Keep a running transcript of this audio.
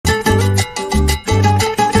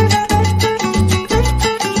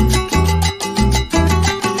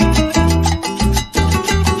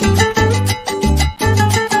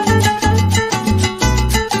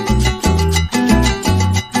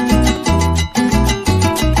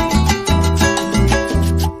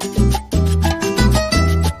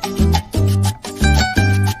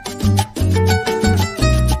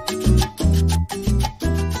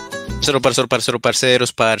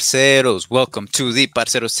Parceros. Welcome to the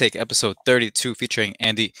Parceros Take, episode 32, featuring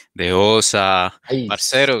Andy Deossa.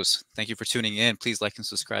 Parceros, thank you for tuning in. Please like and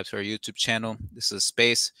subscribe to our YouTube channel. This is a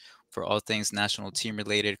space for all things national team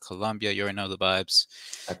related. Colombia, you already know the vibes.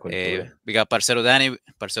 We got Parcero Danny,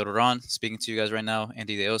 Parcero Ron speaking to you guys right now.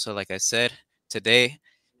 Andy Deossa, like I said. Today,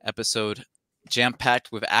 episode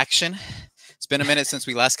jam-packed with action. It's been a minute since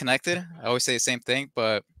we last connected. I always say the same thing,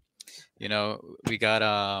 but you know, we got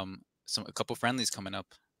a couple friendlies coming up.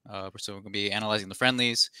 So we're gonna be analyzing the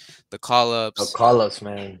friendlies, the call-ups. The call-ups,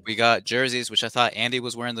 man. We got jerseys, which I thought Andy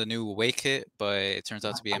was wearing the new away kit, but it turns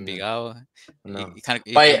out to be Envigado. No. He threw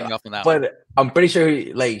me off on that one. But I'm pretty sure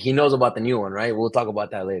he knows about the new one, right? We'll talk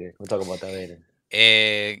about that later.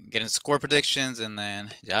 Getting score predictions, and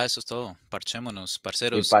then ya eso es todo. Parchémonos,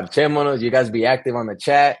 parceros. Parchémonos. You guys be active on the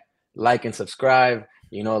chat, like and subscribe.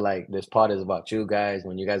 You know, like this pod is about you guys.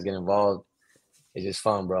 When you guys get involved, it's just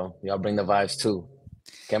fun, bro. Y'all bring the vibes too.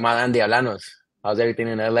 ¿Qué más, Andy? Hablanos. How's everything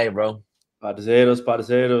in LA, bro?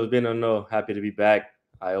 Parceros, bien or no, happy to be back.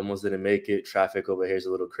 I almost didn't make it. Traffic over here is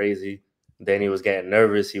a little crazy. Danny was getting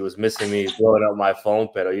nervous. He was missing me, blowing up my phone.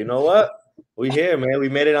 But you know what? We here, man. We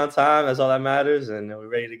made it on time. That's all that matters. And we're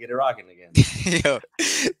ready to get it rocking again. Yo,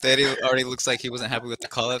 Danny already looks like he wasn't happy with the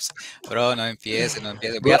call-ups. Bro, no empieza. I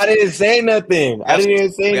didn't say nothing. I didn't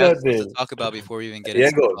even say nothing. To talk about before we even get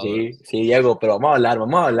into the sí, Diego, pero vamos a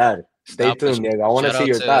hablar. Stay tuned, Diego. I want to see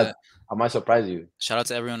your thoughts. I might surprise you. Shout out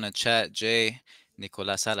to everyone in the chat. Jay,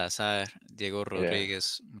 Nicolas Salazar, Diego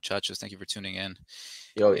Rodriguez. Muchachos, thank you for tuning in.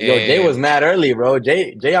 Yo, Jay was mad early, bro.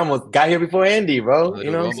 Jay almost got here before Andy, bro.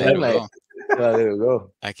 You know what I'm saying? Like, there we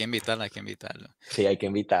go. Hay que invitarlo. Sí, hay que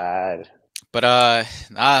invitar. But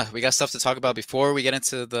we got stuff to talk about before we get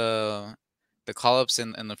into the call-ups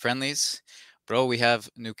and the friendlies. Bro, we have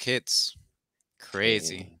new kits.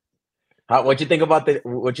 Crazy. What you think about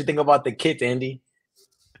the kits, Andy?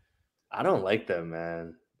 I don't like them,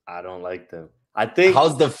 man. I don't like them. I think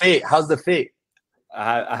how's the fit?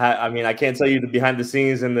 I mean, I can't tell you the behind the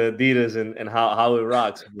scenes and the Adidas and how it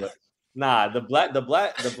rocks, but nah, the black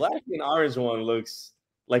and orange one looks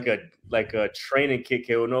like a training kit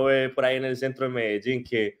que uno ve por ahí en el centro de Medellín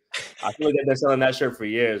que I feel like they've been selling that shirt for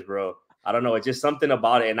years, bro. I don't know. It's just something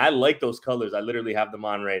about it. And I like those colors. I literally have them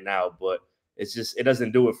on right now, but it's just, it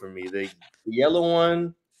doesn't do it for me. The yellow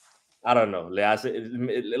one, I don't know.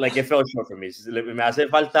 It fell short for me. Me hace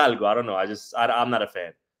falta algo. I don't know. I'm not a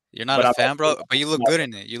fan. You're not a fan, bro? But you look good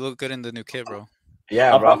in it. You look good in the new kit, bro.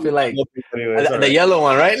 Yeah, bro. I feel like the yellow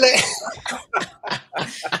one, right?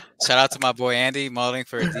 Shout out to my boy Andy, modeling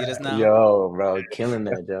for Adidas now. Yo, bro, killing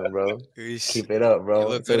that, bro. Keep it up,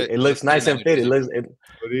 bro. It looks nice and fitted.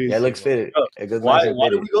 It looks fitted. Why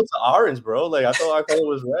did we go to orange, bro? Like I thought our color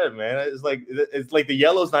was red, man. It's like the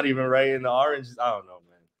yellow's not even right, and the orange. I don't know,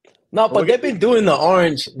 man. No, but they've been doing the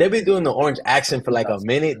orange. They've been doing the orange accent for like a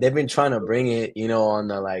minute. They've been trying to bring it, on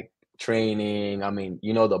the like training. I mean,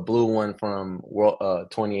 the blue one from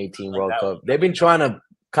 2018 World Cup. They've been trying to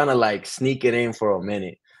kind of like sneak it in for a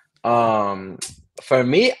minute. For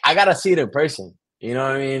me, I gotta see it in person. You know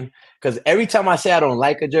what I mean? Because every time I say I don't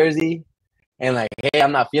like a jersey and like, hey,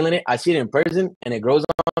 I'm not feeling it, I see it in person and it grows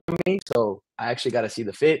on me. So I actually gotta see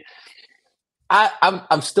the fit.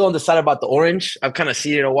 I'm still undecided about the orange. I've kind of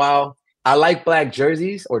seen it in a while. I like black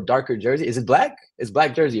jerseys or darker jersey. Is it black? It's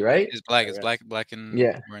black jersey, right? It's black. It's black and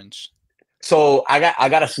orange. So I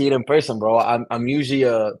gotta see it in person, bro. I'm usually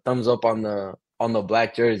a thumbs up on the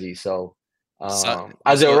black jersey. So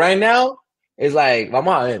as of right now, it's like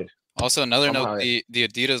vamos a ver. Also, another note: the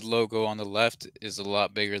Adidas logo on the left is a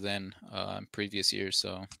lot bigger than previous years.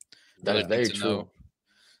 So that is very true.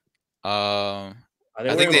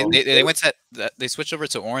 I think they went to they switched over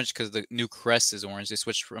to orange because the new crest is orange. They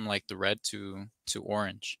switched from like the red to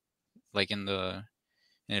orange, like in the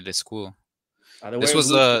school. This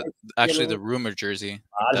was actually the rumored jersey.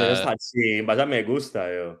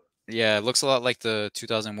 Yeah, it looks a lot like the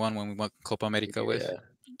 2001 when we went Copa America with.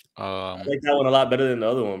 I like that one a lot better than the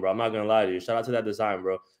other one, bro. I'm not gonna lie to you. Shout out to that design,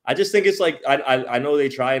 bro. I just think it's like I know they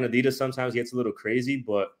try and Adidas sometimes gets a little crazy,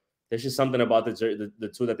 but there's just something about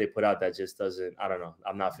the two that they put out that just doesn't. I don't know.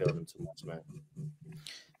 I'm not feeling them too much, man.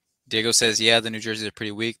 Diego says, yeah, the New Jerseys are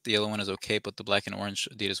pretty weak. The yellow one is okay, but the black and orange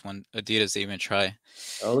Adidas they even try.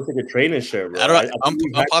 Oh, it looks like a training shirt, bro. I don't know.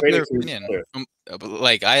 Unpopular opinion.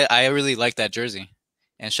 Like I really like that jersey,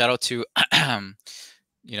 and shout out to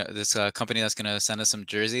this company that's gonna send us some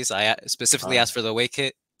jerseys. I specifically asked for the away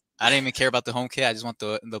kit. I didn't even care about the home kit. I just want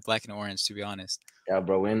the black and orange, to be honest. Yeah,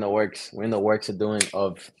 bro, we're in the works. We're in the works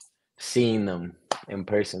of seeing them in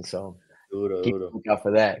person. So keep a lookout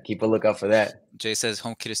for that. Keep a lookout for that. Jay says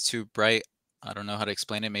home kit is too bright. I don't know how to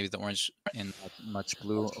explain it. Maybe the orange and not much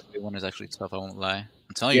blue away one is actually tough. I won't lie.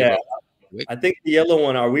 I'm telling you, Yeah, bro. I think the yellow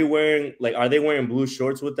one. Are they wearing blue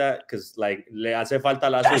shorts with that? Because like le hace falta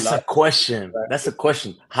la azul. That's a question. That's a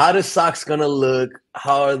question. How the socks gonna look?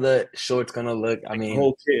 How are the shorts gonna look? I mean, the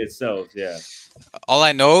whole kit itself. Yeah. All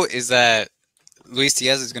I know is that Luis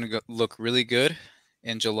Diaz is gonna look really good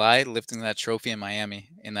in July, lifting that trophy in Miami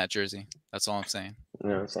in that jersey. That's all I'm saying. you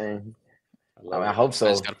know what I'm saying? I I hope I so.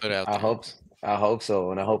 just gotta put it out there. I hope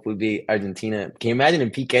so, and I hope we beat Argentina. Can you imagine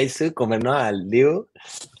in PK too? Comernos al Leo.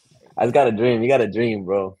 I just got a dream. You got a dream,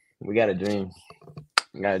 bro. We got a dream.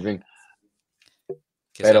 We got a dream.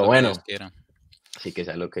 Que sea Pero lo que bueno. Dios quiera. Sí, que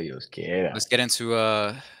sea lo que Dios quiera. Let's get into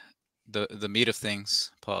the meat of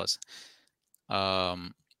things. Pause.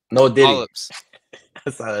 No Diddy. Call-ups.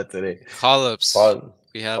 I saw that today. Call-ups.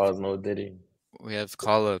 Pause. No Diddy. We have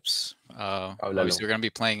call-ups. Obviously, we're gonna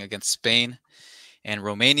be playing against Spain and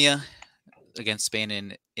Romania, against Spain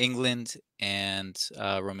and England, and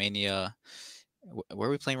Romania. Where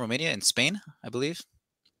are we playing Romania? In Spain, I believe.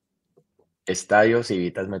 Estadio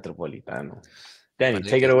Civitas Metropolitano. Danny, Parece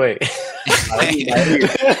take que- it away.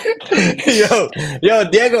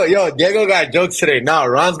 Diego got jokes today. Now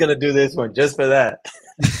Ron's gonna do this one just for that.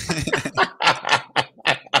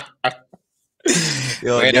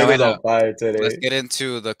 Diego's on fire today. Let's get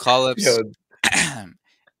into the call-ups.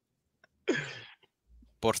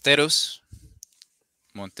 Porteros,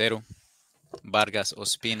 Montero, Vargas,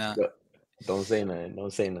 Ospina. Don't say nothing.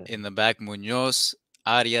 Don't say nothing. In the back, Muñoz,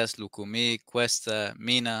 Arias, Lucumí, Cuesta,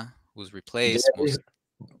 Mina, who's replaced.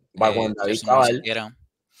 By Juan David Cabal.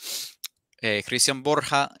 Christian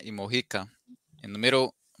Borja y Mojica. In the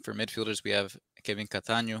middle, for midfielders, we have Kevin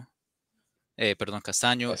Castaño,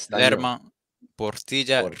 Lerma,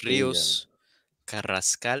 Portilla, Ríos,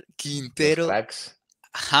 Carrascal, Quintero, James,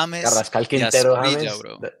 Carrascal, Quintero, James,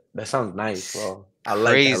 bro. That sounds nice, bro. I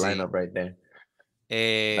like that lineup right there.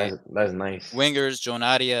 That's nice. Wingers, John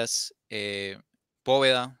Arias,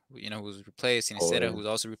 Poveda, who's replaced, Sinistera, who's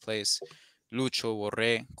also replaced, Lucho,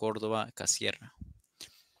 Borré, Córdoba, Casierra.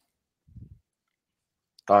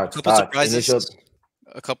 A couple surprises,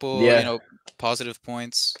 a couple, positive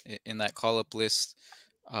points in that call-up list.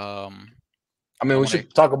 I mean, we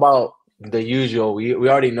should talk about the usual. We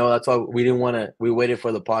already know. That's why we didn't want to. We waited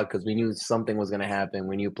for the pod because we knew something was going to happen.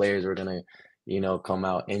 We knew players were going to, come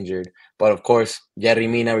out injured. But of course, Jerry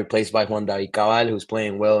Mina replaced by Juan David Cabal, who's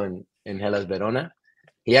playing well in Hellas Verona.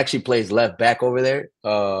 He actually plays left back over there.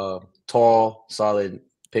 Tall, solid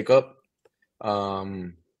pickup.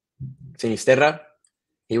 Sinisterra.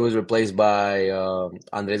 He was replaced by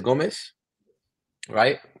Andres Gomez,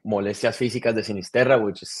 right? Molestias físicas de Sinisterra,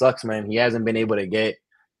 which sucks, man. He hasn't been able to get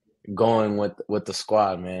going with the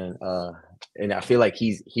squad, man. And I feel like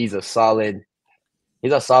he's a solid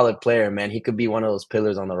player, man. He could be one of those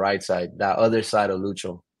pillars on the right side, that other side of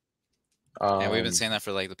Lucho. Yeah, we've been saying that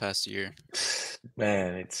for like the past year.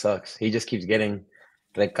 Man, it sucks. He just keeps getting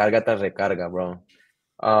recarga tras recarga, bro.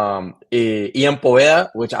 Ian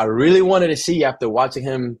Poveda, which I really wanted to see after watching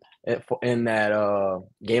him in that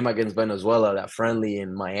game against Venezuela, that friendly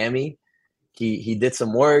in Miami. He did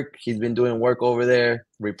some work. He's been doing work over there,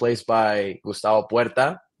 replaced by Gustavo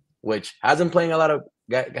Puerta, which hasn't gained a lot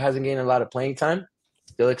of playing time.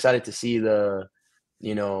 Still excited to see the,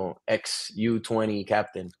 ex U20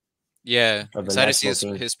 captain. Yeah, excited to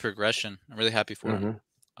see his progression. I'm really happy for him.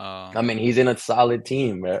 I mean, he's in a solid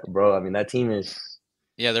team, bro. I mean, that team is.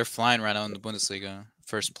 Yeah, they're flying right now in the Bundesliga.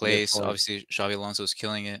 First place. Obviously, Xavi Alonso's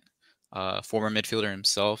killing it. Former midfielder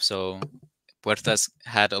himself. So Puerta's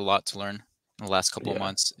had a lot to learn in the last couple of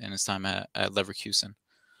months in his time at Leverkusen.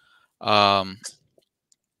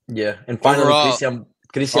 Yeah, and finally, overall,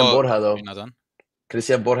 Christian Borja, though. You're not done?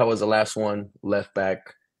 Christian Borja was the last one left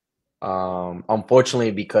back.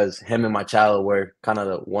 Unfortunately, because him and Machado were kind of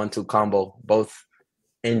the 1-2 combo, both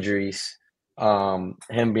injuries.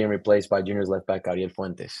 Him being replaced by Junior's left back Ariel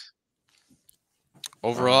Fuentes.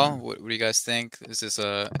 Overall, what do you guys think? Is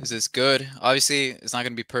this good? Obviously, it's not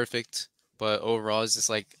going to be perfect, but overall, is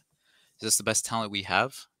this the best talent we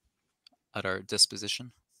have at our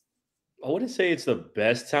disposition? I wouldn't say it's the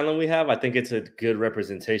best talent we have. I think it's a good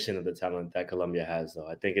representation of the talent that Colombia has, though.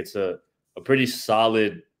 I think it's a pretty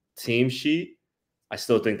solid team sheet. I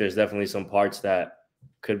still think there's definitely some parts that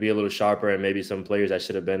could be a little sharper and maybe some players that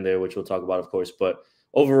should have been there, which we'll talk about, of course. But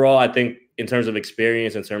overall, I think in terms of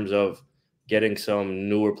experience, in terms of getting some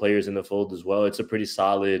newer players in the fold as well, it's a pretty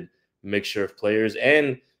solid mixture of players.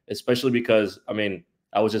 And especially because, I mean,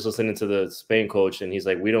 I was just listening to the Spain coach, and he's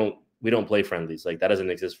like, we don't play friendlies. Like, that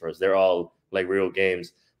doesn't exist for us. They're all like real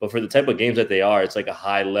games. But for the type of games that they are, it's like a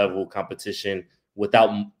high level competition without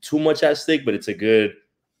too much at stake, but it's a good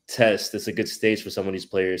test. It's a good stage for some of these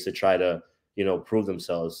players to try to, prove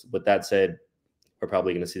themselves. With that said, we're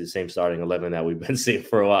probably going to see the same starting 11 that we've been seeing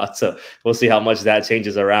for a while. So we'll see how much that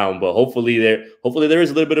changes around. But hopefully there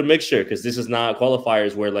is a little bit of mixture, because this is not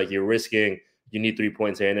qualifiers where like you're risking you need 3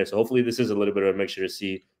 points here and there. So hopefully this is a little bit of a mixture to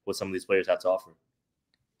see what some of these players have to offer.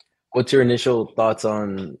 What's your initial thoughts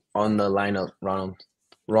on the lineup, Ronald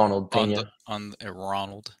Pena?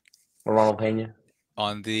 Ronald Pena.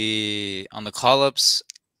 On the call-ups,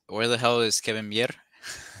 where the hell is Kevin Mier?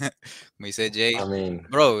 We said Jay. I mean,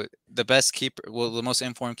 bro, the best keeper, the most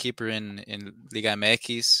informed keeper in Liga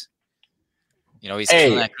MX. He's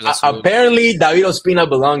killing that Cruz Azul. Apparently David Ospina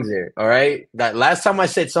belongs there. All right. That last time I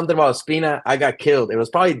said something about Ospina, I got killed. It was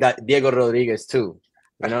probably that Diego Rodriguez too.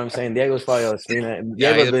 You know what I'm saying? Diego's probably Ospina.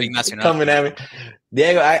 Diego's been coming at me.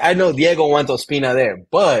 Diego, I know Diego wants Ospina there,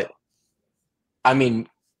 but I mean,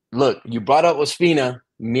 look, you brought up Ospina.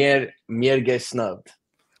 Mier gets snubbed.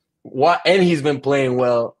 And he's been playing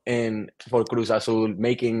well for Cruz Azul,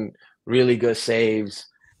 making really good saves.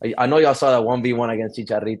 I know y'all saw that 1v1 against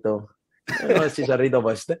Chicharito.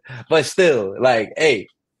 Chicharito, but still, like, hey,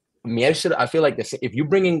 Mier should. I feel like if you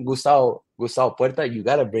bring in Gustavo Puerta, you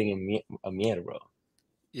gotta bring in Mier, bro.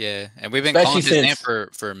 Yeah, and we've been calling his name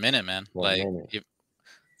for a minute, man.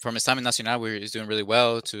 From his time in Nacional, where he's doing really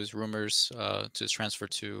well, to his rumors, to his transfer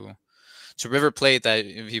to River Plate, that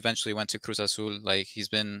he eventually went to Cruz Azul. Like, he's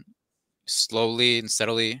been slowly and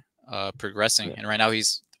steadily progressing, and right now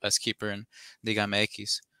he's the best keeper in Liga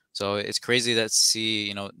MX. So it's crazy to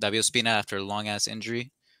see, David Ospina, after a long ass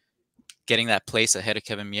injury, getting that place ahead of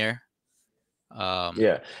Kevin Mier.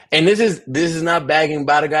 Yeah, and this is not bagging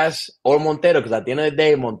Vargas or Montero, because at the end of the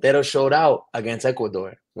day, Montero showed out against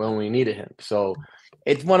Ecuador when we needed him. So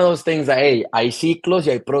it's one of those things that, hey, hay ciclos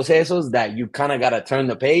y hay procesos that you kind of got to turn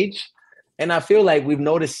the page. And I feel like we've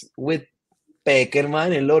noticed with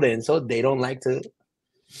Peckerman and Lorenzo, they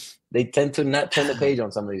tend to not turn the page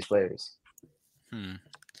on some of these players.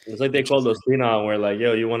 It's like they called Ospina, where like,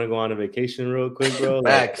 yo, you want to go on a vacation real quick, bro?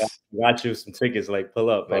 Like, got you some tickets, like, pull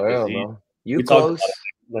up. Like, bro. You close.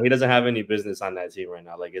 He doesn't have any business on that team right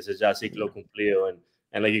now. Like, it's just ciclo cumplido,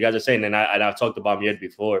 and like you guys are saying, and I've talked about Mier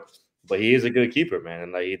before, but he is a good keeper, man,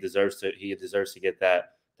 and like he deserves to get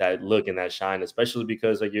that look and that shine, especially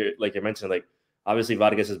because like you're mentioning, like, obviously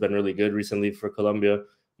Vargas has been really good recently for Colombia.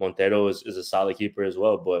 Montero is a solid keeper as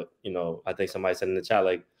well, but I think somebody said in the chat,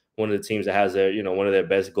 like, one of the teams that has one of their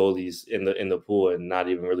best goalies in the pool, and not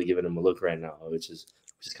even really giving him a look right now, which is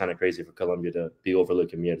kind of crazy for Colombia to be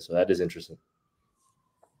overlooking Mier. So that is interesting.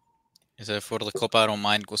 Is it for the Copa? I don't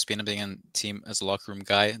mind Ospina being in team as a locker room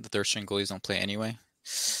guy. The third string goalies don't play anyway.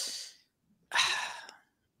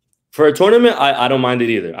 For a tournament, I don't mind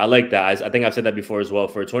it either. I like that. I think I've said that before as well.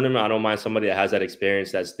 For a tournament, I don't mind somebody that has that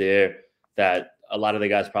experience, that's there, that a lot of the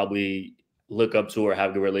guys probably look up to or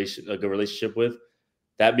have a good relationship with.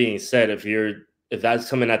 That being said, if that's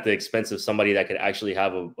coming at the expense of somebody that could actually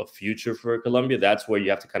have a future for Colombia, that's where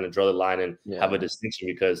you have to kind of draw the line and have a distinction,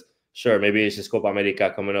 because sure, maybe it's just Copa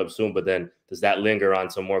America coming up soon, but then does that linger on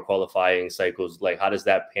some more qualifying cycles? Like, how does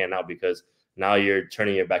that pan out? Because now you're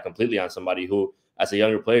turning your back completely on somebody who, as a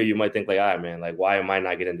younger player, you might think like, all right, man, like, why am I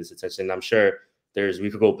not getting this attention? And I'm sure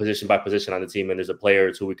we could go position by position on the team, and there's a player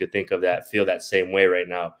or two we could think of that feel that same way right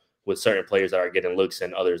now, with certain players that are getting looks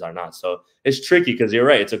and others are not. So it's tricky, because you're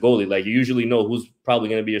right, it's a goalie. Like, you usually know who's probably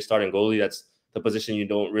going to be your starting goalie. That's the position you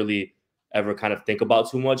don't really ever kind of think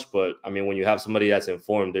about too much. But I mean, when you have somebody that's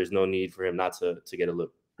informed, there's no need for him not to get a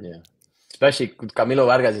look. Yeah, especially Camilo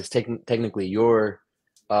Vargas is technically your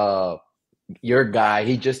guy.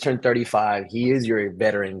 He just turned 35. He is your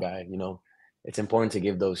veteran guy. It's important to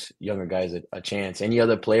give those younger guys a chance. Any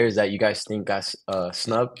other players that you guys think got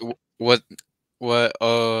snubbed? What?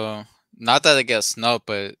 Not that I get snubbed,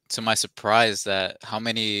 but to my surprise, that how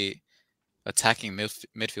many attacking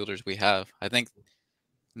midfielders we have. I think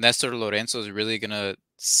Nestor Lorenzo is really gonna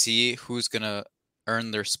see who's gonna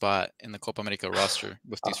earn their spot in the Copa America roster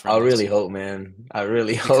with these friendlies. I really hope, man. I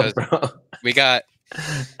really hope, bro. We got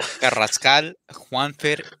Carrascal,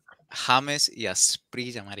 Juanfer, James, y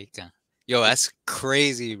Asprilla, marica. Yo, that's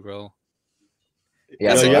crazy, bro.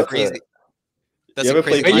 Yeah, that's crazy. But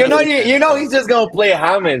he's just gonna play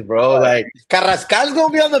James, bro. Like, Carrascal's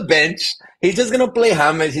gonna be on the bench. He's just gonna play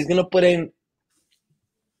James. He's gonna put in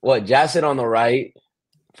Jacet on the right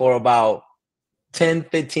for about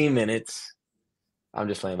 10-15 minutes. I'm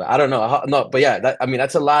just playing, but I don't know. No, but yeah,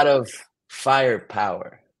 that's a lot of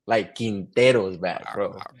firepower. Like, Quintero's back,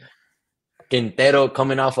 bro. Quintero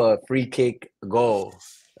coming off a free kick goal.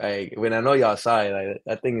 Like, when I know y'all saw it, like,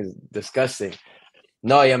 that thing is disgusting.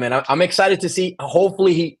 No, yeah, man. I'm excited to see.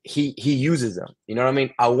 Hopefully, he uses them. You know what I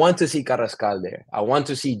mean? I want to see Carrascal there. I want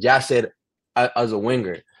to see Yasser as a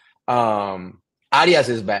winger. Arias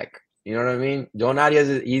is back. You know what I mean? John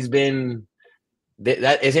Arias, he's been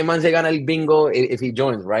that ese man se gana el bingo if he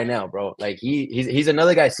joins right now, bro. Like he's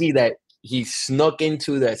another guy. See that he snuck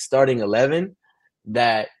into that starting 11.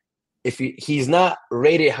 That if he's not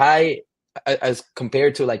rated high as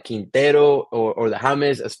compared to like Quintero or the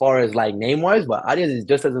James as far as like name wise, but Arias is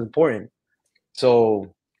just as important.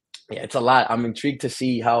 So yeah, it's a lot. I'm intrigued to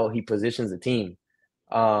see how he positions the team.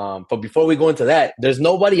 But before we go into that, there's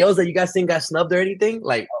nobody else that you guys think got snubbed or anything?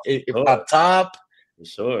 Like up top,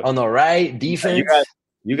 sure, on the right, defense.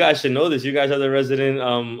 You guys should know this. You guys are the resident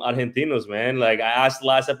Argentinos, man. Like I asked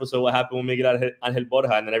last episode what happened when Miguel Angel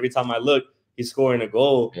Borja, and then every time I look, he's scoring a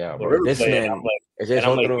goal. Yeah, bro. This man, he's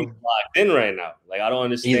locked in right now. Like I don't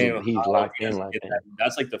understand. He's locked in.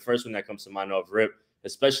 That's like the first one that comes to mind off rip,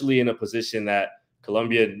 especially in a position that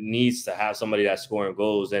Colombia needs to have somebody that's scoring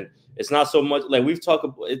goals. And it's not so much like we've talked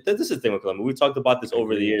about. This is the thing with Colombia. We've talked about this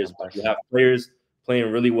over the years. You have players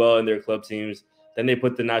playing really well in their club teams. Then they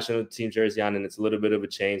put the national team jersey on, and it's a little bit of a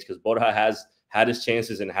change because Borja has had his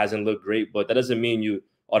chances and hasn't looked great. But that doesn't mean you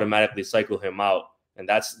automatically cycle him out. And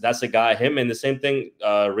that's a guy, him. And the same thing,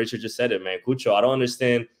 Richard just said it, man. Cucho, I don't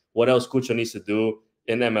understand what else Cucho needs to do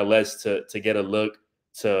in MLS to get a look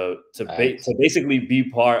to basically be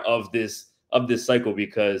part of this cycle,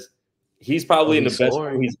 because he's probably in the best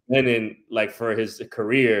form he's been in like for his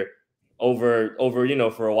career over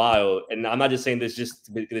for a while. And I'm not just saying this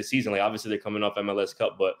just this season. Like obviously they're coming off MLS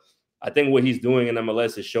Cup, but I think what he's doing in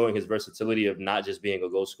MLS is showing his versatility of not just being a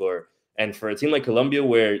goal scorer. And for a team like Colombia,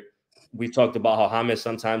 where we've talked about how James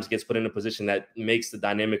sometimes gets put in a position that makes the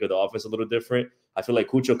dynamic of the offense a little different, I feel like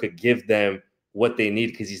Cucho could give them what they need,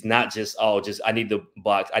 because he's not just I need the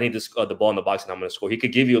box, I need the ball in the box and I'm going to score. He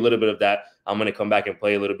could give you a little bit of that. I'm going to come back and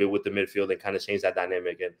play a little bit with the midfield and kind of change that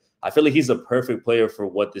dynamic. And I feel like he's a perfect player for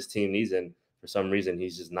what this team needs. And for some reason,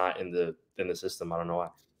 he's just not in the system. I don't know why.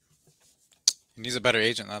 He needs a better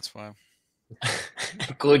agent. That's why.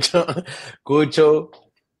 Cucho,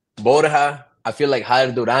 Borja. I feel like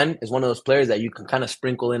Jair Duran is one of those players that you can kind of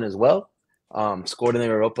sprinkle in as well. Scored in the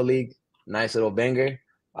Europa League. Nice little banger.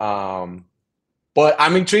 But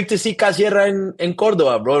I'm intrigued to see Casierra in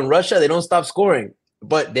Cordoba, bro. In Russia, they don't stop scoring,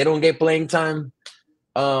 but they don't get playing time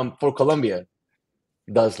for Colombia.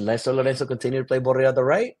 Does Nestor Lorenzo continue to play Borrell at the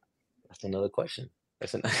right? That's another question.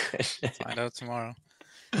 Find out tomorrow.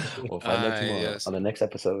 We'll find out tomorrow on the next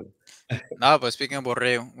episode. No, but speaking of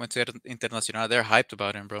Borrell, went to Internacional. They're hyped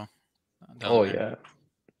about him, bro. Yeah.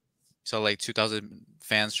 So like 2,000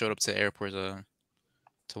 fans showed up to the airport to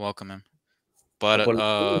welcome him. But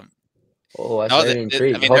intrigued.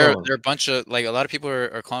 I mean, there are a bunch of like a lot of people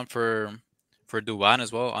are calling for Duban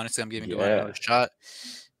as well. Honestly, I'm giving Duban another shot.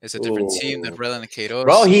 It's a different team than Rela and Queiroz.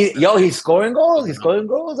 Bro, he's scoring goals. He's scoring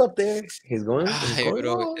goals up there. He's going.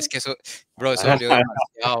 Bro, es que eso, bro, eso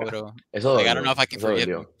demasiado, bro. Like, I don't know if I can forget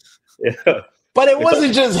him. Yeah. But it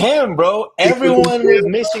wasn't just him, bro. Everyone was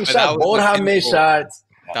missing shots. Borja missed shots.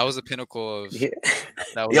 That was the pinnacle of.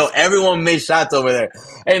 Everyone missed shots over there.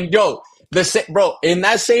 And bro, in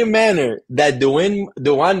that same manner that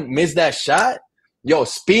Duan missed that shot,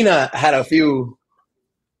 Spina had a few.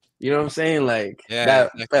 You know what I'm saying? Like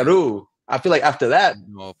exactly. Peru. I feel like after that,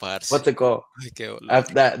 what's it called?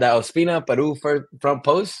 After that Ospina Peru front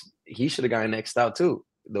post, he should have gotten next out too.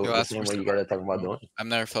 The same way you guys are talking about doing. I've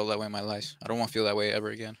never felt that way in my life. I don't want to feel that way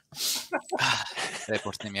ever again. Hey,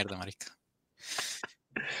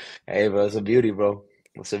 bro, it's a beauty, bro.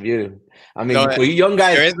 It's a beauty. I mean, for you young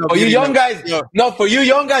guys,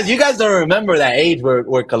 you guys don't remember that age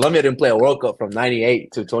where Colombia didn't play a World Cup from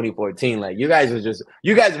 98 to 2014. Like you guys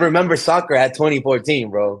remember soccer at 2014,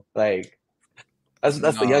 bro. Like that's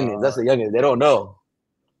the youngins. That's the youngins. They don't know.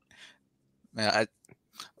 Man,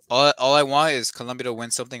 all I want is Colombia to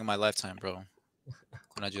win something in my lifetime, bro.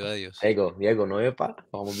 Con ayuda de Dios. Diego, no epa.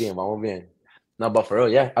 Vamos bien. No, but for real,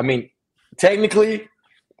 yeah. I mean, technically,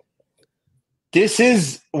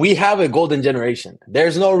 we have a golden generation.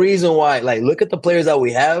 There's no reason why. Like, look at the players that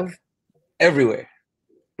we have everywhere.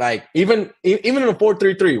 Like, even in a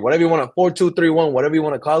 4-3-3, whatever you want, a 4-2-3-1, whatever you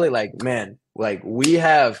want to call it. Like, man, like we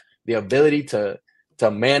have the ability to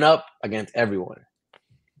man up against everyone.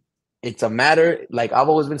 It's a matter, like I've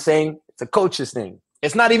always been saying, it's a coach's thing.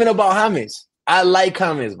 It's not even about James. I like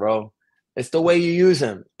James, bro. It's the way you use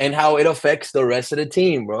him and how it affects the rest of the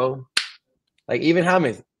team, bro. Like, even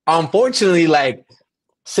James. Unfortunately, like,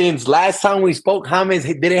 since last time we spoke, James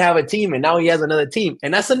didn't have a team, and now he has another team.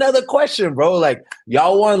 And that's another question, bro. Like,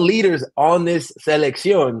 y'all want leaders on this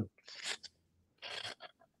selección.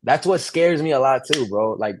 That's what scares me a lot too,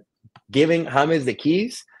 bro. Like giving James the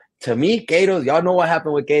keys. To me, Gatos, y'all know what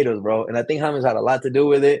happened with Gatos, bro. And I think James had a lot to do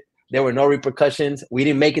with it. There were no repercussions. We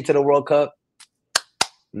didn't make it to the World Cup.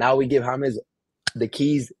 Now we give James the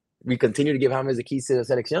keys. We continue to give James the keys to the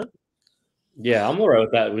selection. Yeah, I'm all right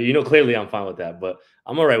with that. You know, clearly I'm fine with that, but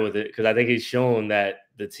I'm all right with it because I think he's shown that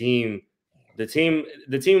the team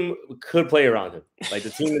could play around him. Like the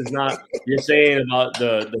team is not. You're saying about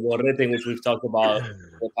the Borre thing, which we've talked about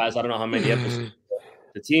the past. I don't know how many episodes.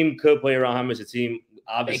 The team could play around him as a team.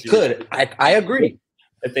 Obviously, they could. I agree.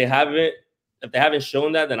 If they haven't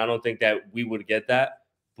shown that, then I don't think that we would get that.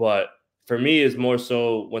 But for me, it's more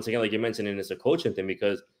so once again, like you mentioned, and it's a coaching thing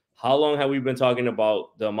because how long have we been talking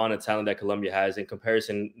about the amount of talent that Colombia has in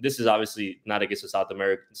comparison? This is obviously not against the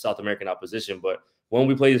South American opposition, but when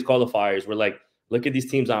we play these qualifiers, we're like, look at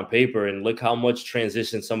these teams on paper and look how much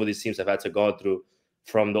transition some of these teams have had to go through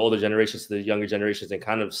from the older generations to the younger generations and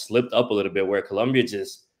kind of slipped up a little bit where Colombia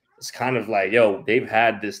just is kind of like, yo, they've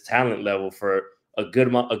had this talent level for a good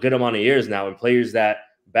amount of years now. And players that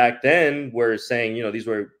back then were saying, you know, these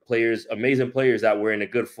were players, amazing players that were in a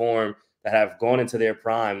good form, that have gone into their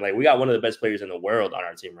prime. Like we got one of the best players in the world on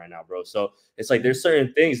our team right now, bro. So it's like there's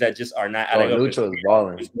certain things that just are not adding up. Lucho is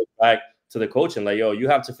balling. Back to the coaching, like, yo, you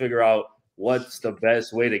have to figure out what's the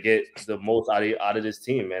best way to get the most out of this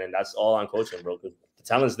team, man. And that's all on coaching, bro. Because the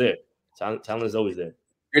talent's there. Talent is always there.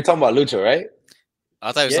 You're talking about Lucho, right?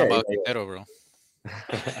 I thought you were talking about Quintero, bro.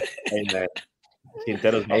 Hey, man.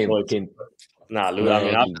 Quintero's my boy. Nah,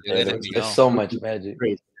 Lucho. I mean, there's so much magic.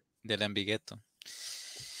 Del Envighetto.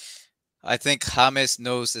 I think James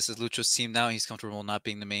knows this is Lucho's team now. He's comfortable not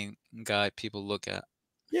being the main guy people look at.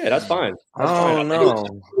 Yeah, that's fine. No.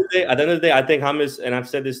 At the end of the day, I think James, and I've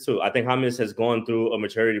said this too, I think James has gone through a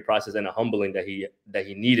maturity process and a humbling that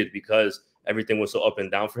he needed because everything was so up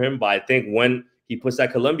and down for him. But I think when he puts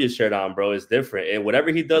that Colombia shirt on, bro, it's different. And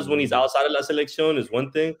whatever he does when he's outside of La Selección is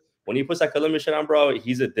one thing. When he puts that Colombia shirt on, bro,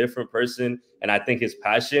 he's a different person. And I think his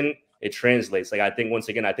passion, it translates. Like, I think, once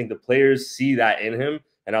again, I think the players see that in him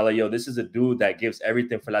and are like, yo, this is a dude that gives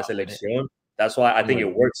everything for La Selección. That's why I think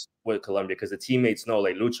it works with Colombia because the teammates know,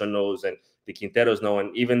 like Lucho knows and the Quinteros know,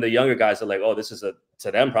 and even the younger guys are like, oh, this is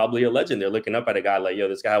to them probably a legend. They're looking up at a guy like, yo,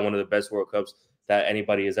 this guy had one of the best World Cups that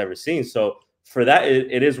anybody has ever seen. So for that,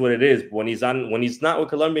 it is what it is. When he's not with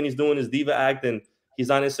Colombia and he's doing his diva act and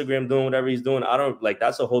he's on Instagram doing whatever he's doing, I don't like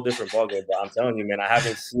that's a whole different ballgame. But I'm telling you, man, I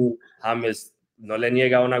haven't seen James no le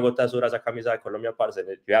niega una gota azul a esa camisa de Colombia, parce.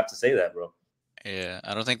 You have to say that, bro. Yeah,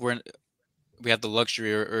 I don't think we have the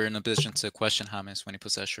luxury or in a position to question James when he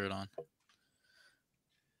puts that shirt on.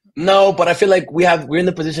 No, but I feel like we're in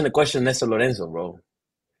the position to question Nestor Lorenzo, bro.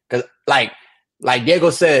 Because like Diego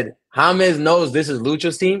said, James knows this is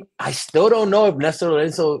Lucho's team. I still don't know if Nestor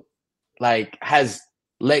Lorenzo has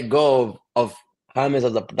let go of James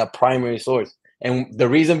as the primary source. And the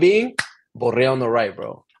reason being, Borre on the right,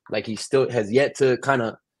 bro. Like he still has yet to kind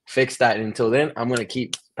of fix that. And until then, I'm gonna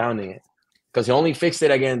keep pounding it. Because he only fixed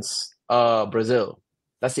it against Brazil.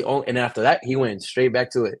 That's the only, and after that, he went straight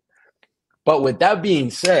back to it. But with that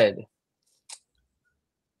being said,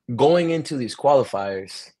 going into these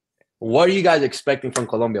qualifiers, what are you guys expecting from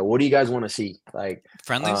Colombia? What do you guys want to see? Like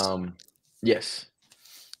friendlies? Yes.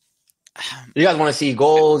 You guys want to see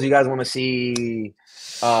goals? You guys want to see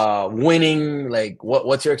winning? Like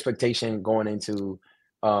what's your expectation going into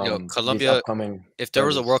Colombia? If there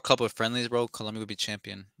was a World Cup of friendlies, bro, Colombia would be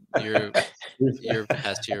champion. You're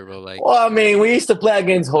past here, bro. Like, well, I mean, we used to play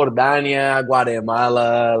against Jordania,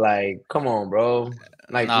 Guatemala. Like, come on, bro.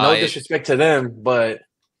 Like, no disrespect to them, but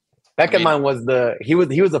Beckerman was he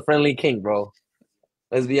was the friendly king, bro.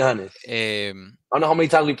 Let's be honest. I don't know how many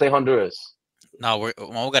times we play Honduras. No, vamos a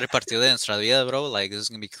jugar el partido de nuestra vida, bro. Like, this is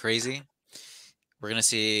gonna be crazy. We're gonna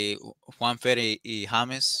see Juanfer y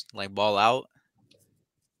James like ball out.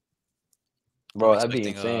 Bro, that'd be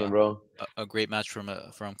insane, bro. A great match from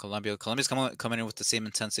Colombia. Colombia's coming in with the same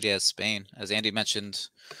intensity as Spain. As Andy mentioned,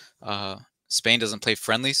 Spain doesn't play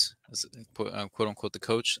friendlies, as quote unquote the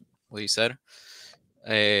coach. What he said.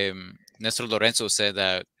 Nestor Lorenzo said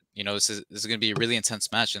that this is going to be a really intense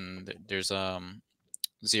match, and there's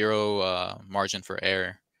zero margin for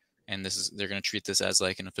error, and they're going to treat this as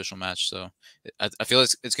like an official match. So I feel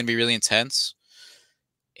it's going to be really intense.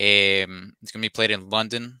 It's gonna be played in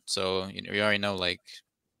London, so you already know like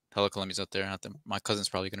hella Colombians out there. My cousin's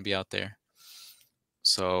probably gonna be out there.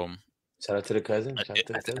 So shout out to the cousin. I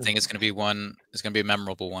think it's gonna be one. It's gonna be a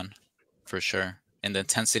memorable one, for sure. And the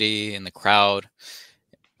intensity in the crowd,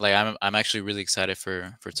 like I'm actually really excited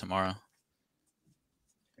for tomorrow.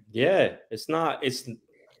 Yeah,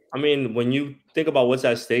 I mean, when you think about what's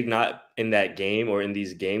at stake, not in that game or in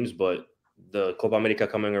these games, but the Copa America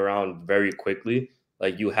coming around very quickly,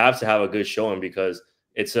 like you have to have a good showing because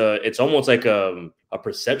it's almost like a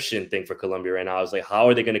perception thing for Colombia right now. It's like, how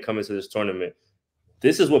are they going to come into this tournament?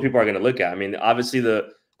 This is what people are going to look at. I mean, obviously the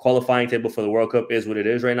qualifying table for the World Cup is what it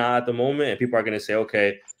is right now at the moment, and people are going to say,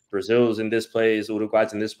 okay, Brazil's in this place,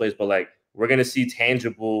 Uruguay's in this place, but like we're going to see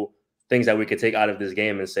tangible things that we could take out of this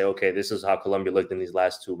game and say, okay, this is how Colombia looked in these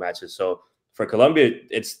last two matches. So for Colombia,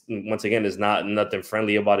 it's once again, there's not nothing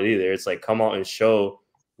friendly about it either. It's like, come out and show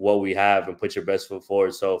what we have and put your best foot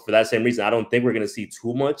forward. So for that same reason, I don't think we're going to see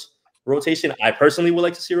too much rotation. I personally would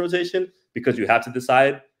like to see rotation because you have to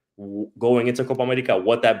decide going into Copa America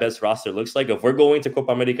what that best roster looks like. If we're going to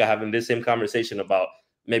Copa America having this same conversation about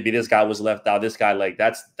maybe this guy was left out, this guy, like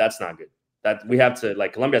that's not good. That we have to,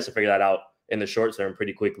 like, Colombia has to figure that out in the short term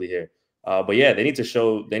pretty quickly here. But yeah, they need to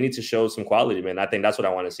show some quality, man. I think that's what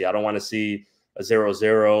I want to see. I don't want to see a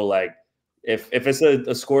 0-0. Like if it's a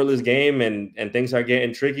scoreless game and things are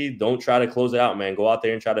getting tricky, don't try to close it out, man. Go out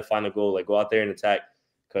there and try to find a goal. Like go out there and attack,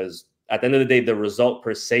 because at the end of the day, the result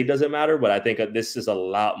per se doesn't matter. But I think this is a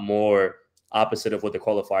lot more opposite of what the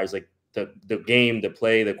qualifiers, like the game, the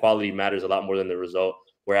play, the quality matters a lot more than the result.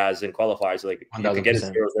 Whereas in qualifiers, like 100%. You can get a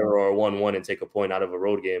 0-0 or 1-1 and take a point out of a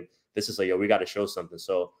road game. This is like, yo, we got to show something.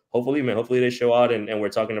 So hopefully, man, hopefully they show out and we're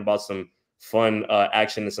talking about some fun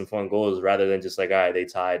action and some fun goals rather than just like, all right, they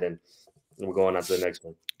tied and we're going on to the next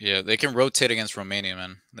one. Yeah, they can rotate against Romania,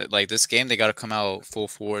 man. Like this game, they got to come out full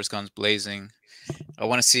force, guns blazing. I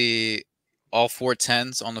want to see all 4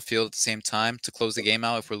 10s on the field at the same time to close the game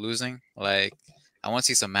out if we're losing. Like, I want to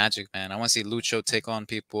see some magic, man. I want to see Lucho take on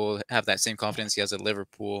people, have that same confidence he has at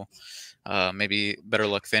Liverpool. Maybe better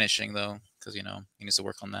luck finishing, though, because, you know, he needs to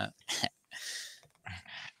work on that.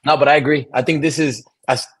 No, but I agree. I think this is,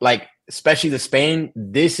 like, especially the Spain,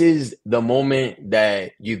 this is the moment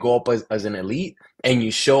that you go up as an elite and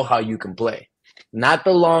you show how you can play. Not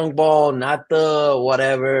the long ball, not the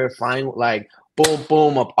whatever, fine, like, boom,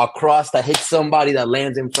 boom, across that hits somebody that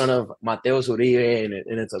lands in front of Mateo Uribe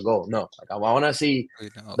and it's a goal. No, like I want to see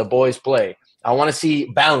the boys play. I want to see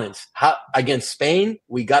balance. How against Spain,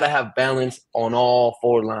 we got to have balance on all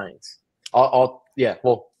 4 lines. Yeah,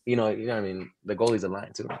 well, you know what I mean, the goalie's a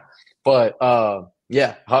line too. But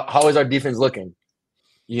yeah, how is our defense looking?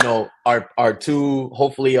 You know, our two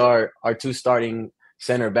starting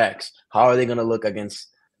center backs, how are they going to look against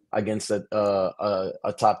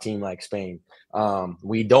a top team like Spain?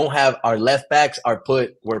 We don't have our left backs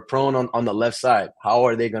we're prone on the left side. How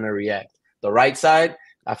are they going to react? The right side,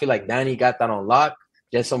 I feel like Danny got that on lock.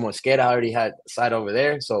 Jason Mosquera already had side over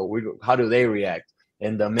there. So how do they react?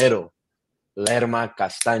 In the middle, Lerma,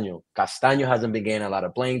 Castaño. Castaño hasn't been getting a lot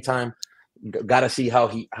of playing time. Got to see how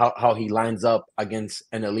he lines up against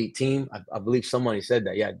an elite team. I believe somebody said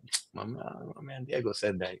that. Yeah, my man Diego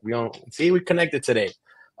said that. We connected today.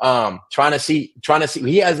 Trying to see.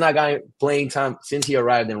 He has not gotten playing time since he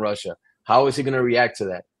arrived in Russia. How is he going to react to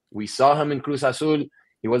that? We saw him in Cruz Azul.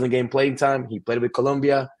 He wasn't getting playing time. He played with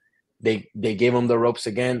Colombia. They gave him the ropes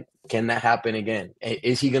again. Can that happen again?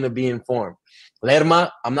 Is he going to be in form?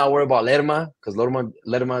 Lerma, I'm not worried about Lerma because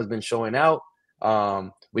Lerma has been showing out.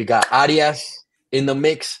 We got Arias in the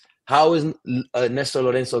mix. How is Nestor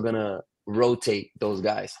Lorenzo going to rotate those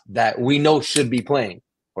guys that we know should be playing?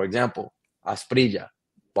 For example, Asprilla,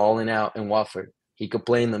 balling out in Watford. He could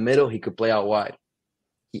play in the middle. He could play out wide.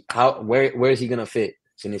 Where is he going to fit?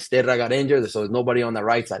 Sinisterra got injured, so there's nobody on the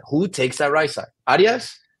right side. Who takes that right side?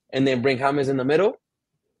 Arias, and then bring James in the middle.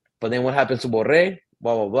 But then what happens to Borré?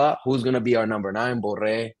 Blah, blah, blah. Who's going to be our number 9?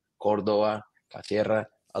 Borré, Córdoba, Casierra.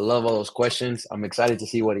 I love all those questions. I'm excited to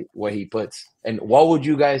see what he puts. And what would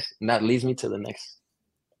you guys, and that leads me to the next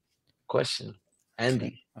question.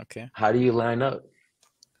 Andy, okay. How do you line up?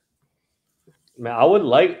 Man,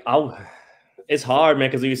 it's hard, man,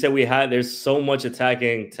 because like you said, there's so much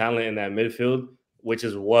attacking talent in that midfield, which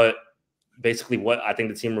is basically what I think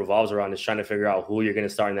the team revolves around, is trying to figure out who you're going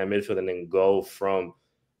to start in that midfield and then go from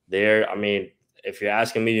there. I mean, if you're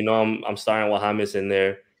asking me, you know, I'm starting with James in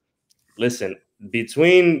there. Listen,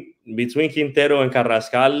 between Quintero and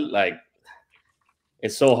Carrascal, like,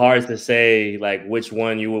 it's so hard to say like which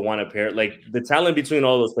one you would want to pair. Like, the talent between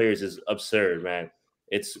all those players is absurd, man.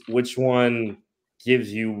 It's which one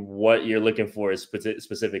gives you what you're looking for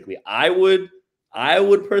specifically. I would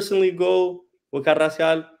personally go with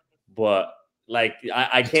Carrascal, but like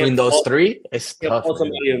I can't. Between those three, it's tough.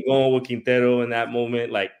 Somebody going with Quintero in that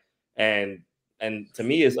moment, like, and to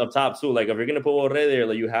me, it's up top too. Like, if you're gonna put Borré there,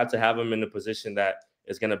 like, you have to have him in a position that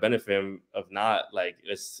is gonna benefit him. If not, like,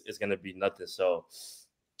 it's gonna be nothing. So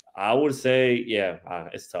I would say, yeah,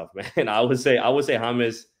 it's tough, man. I would say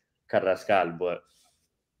James Carrascal, but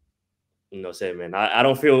say, man, I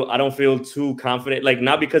don't feel too confident. Like,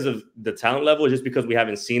 not because of the talent level, just because we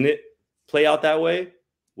haven't seen it play out that way,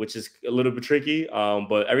 which is a little bit tricky.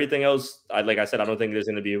 But everything else, like I said, I don't think there's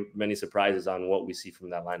going to be many surprises on what we see from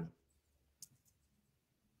that lineup.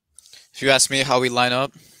 If you ask me how we line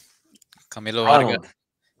up, Camilo Vargas.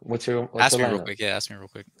 What's your ask me lineup? real quick. Yeah, ask me real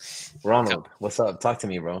quick. Ronald, what's up? Talk to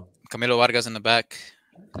me, bro. Camilo Vargas in the back,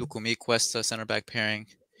 Lucumí Cuesta center back pairing,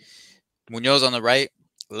 Muñoz on the right,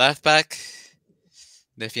 left back.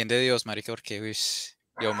 Defiende Dios, marica, porque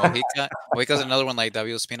yo Mojica. Mojica's another one like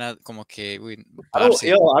David Ospina, como que I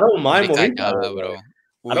don't mind Mojica, bro.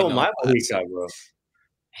 I don't mind Mojica, bro.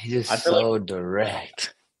 He's just so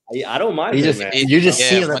direct. I don't mind him, man. You just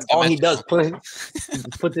see him. That's all he does.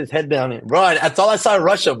 Put his head down. Bro, that's all I saw in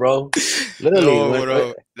Russia, bro. Literally.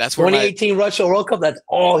 Bro. That's 2018 Russia World Cup. That's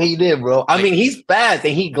all he did, bro. I mean, he's fast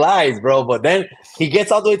and he glides, bro. But then he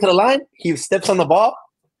gets all the way to the line. He steps on the ball,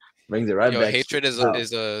 brings it right back. Hatred is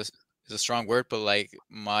a strong word, but like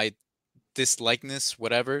my dislikeness,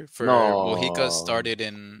 whatever, for Mojica started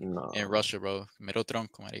in Russia, bro. Mero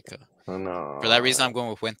tronco, marica. For that reason, I'm going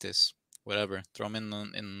with Fuentes. Whatever, throw him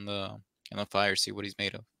in the fire, see what he's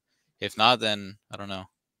made of. If not, then I don't know.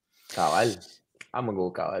 Cabal. I'm gonna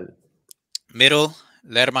go Cabal. Middle,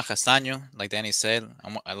 Lerma, Castaño, like Danny said.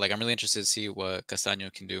 I'm really interested to see what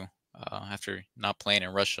Castaño can do after not playing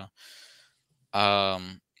in Russia.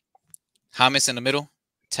 James in the middle,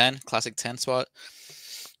 10, classic 10 spot.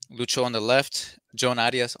 Lucho on the left, Joan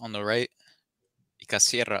Arias on the right, y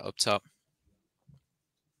Casierra up top.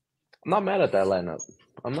 I'm not mad at that lineup.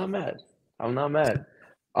 I'm not mad.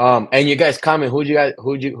 And you guys comment, who'd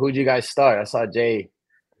you guys start? I saw Jay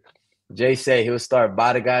say he would start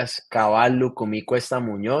Vargas, Cabal, Lucumí, Cuesta,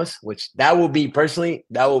 Muñoz, which that will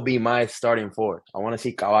be my starting four. I want to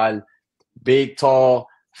see Cabal, big, tall,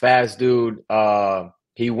 fast dude.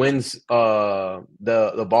 He wins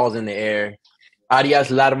the balls in the air. Arias,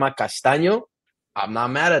 Lerma, Castaño. I'm not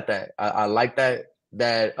mad at that. I like that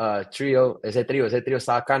trio. Ese trio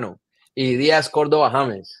está bacano. Y Díaz, Córdoba,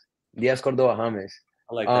 James. I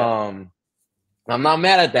like that. I'm not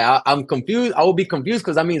mad at that. I'm confused. I will be confused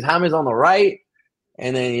because that means James on the right,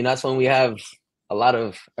 and then that's when we have a lot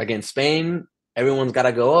of against Spain. Everyone's got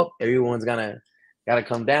to go up. Everyone's gotta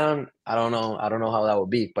come down. I don't know how that would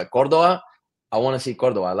be. But Córdoba, I want to see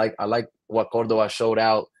Córdoba. I like what Córdoba showed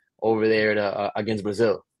out over there against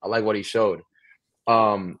Brazil. I like what he showed.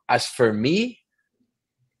 As for me,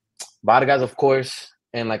 Vargas, of course.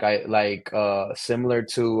 And similar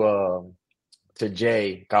to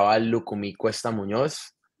Jay, Cabal, Lucumí, Cuesta,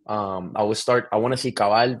 Muñoz. I want to see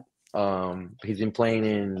Cabal. He's been playing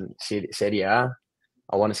in Serie A.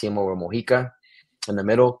 I want to see him over Mojica. In the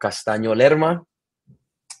middle, Castaño, Lerma.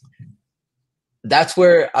 That's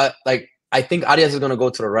where I think Arias is going to go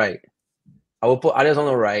to the right. I will put Arias on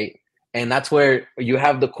the right. And that's where you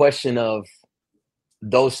have the question of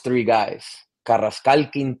those three guys.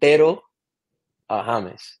 Carrascal, Quintero,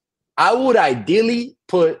 James. I would ideally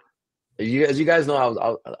put, as you guys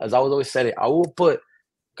know, as I was always said it, I will put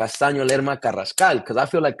Castaño, Lerma, Carrascal, because I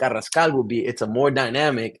feel like Carrascal it's a more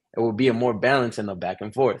dynamic, it will be a more balance in the back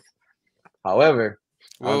and forth. However,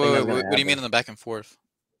 what do you mean in the back and forth?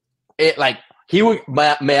 He would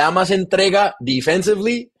me da más entrega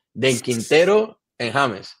defensively than Quintero and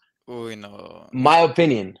James. Uy, no. My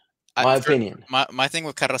opinion. My thing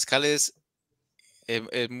with Carrascal is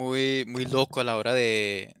muy loco a la hora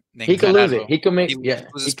de he could lose it. He could make too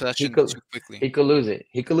quickly. He could lose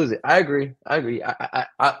it. I agree.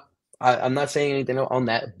 I'm not saying anything on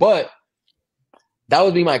that, but that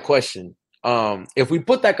would be my question. If we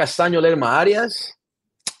put that Castaño, Lerma, Arias,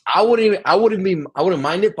 I wouldn't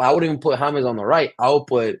mind it, but I wouldn't even put James on the right. I would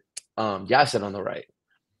put Yasser on the right.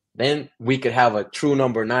 Then we could have a true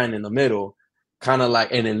number 9 in the middle, kind of like,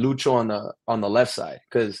 and then Lucho on the left side.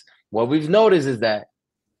 Because what we've noticed is that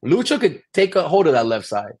Lucho could take a hold of that left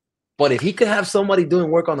side, but if he could have somebody doing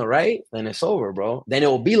work on the right, then it's over, bro. Then it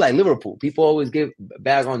will be like Liverpool. People always give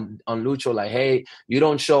back on Lucho, like, hey, you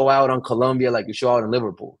don't show out on Colombia like you show out in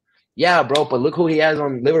Liverpool. Yeah, bro, but look who he has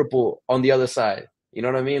on Liverpool on the other side. You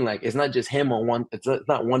know what I mean? Like, it's not just him on one. It's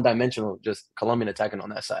not one-dimensional, just Colombian attacking on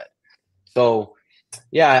that side. So,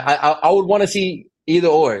 yeah, I would want to see either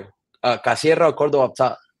or, Casierra or Córdoba up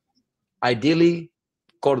top. Ideally,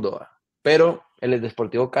 Córdoba. Pero el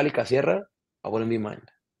Deportivo Cali Casierra, I wouldn't be mad.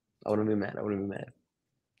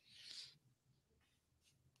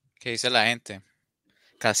 ¿Qué dice la gente?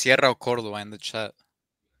 Casierra o Córdoba in the chat.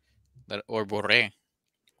 Or Borré.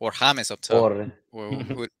 Or James up top. Borré.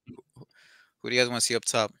 Who do you guys want to see up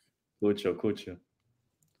top? Cucho.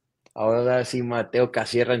 I would rather see Mateo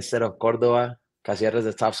Casierra instead of Cordova. Casierra is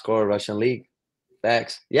the top scorer of Russian league.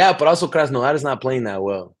 Facts. Yeah, but also Krasnodar is not playing that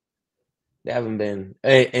well. They haven't been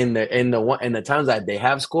in the times that they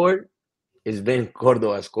have scored, it's been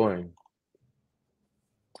Cordova scoring.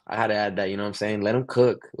 I had to add that, you know what I'm saying? Let him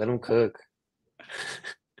cook.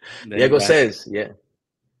 Diego says, yeah.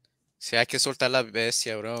 Sí, hay que soltar la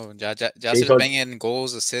bestia, bro. Ya Sí, se le ven in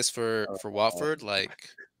goals, assists for Watford, like.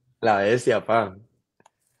 La bestia, pa.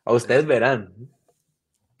 A ustedes verán.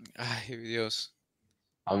 Ay, Dios.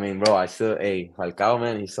 I mean, bro, Falcao,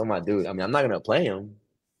 man, he's still my dude. I mean, I'm not gonna play him,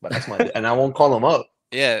 but that's my dude. And I won't call him up.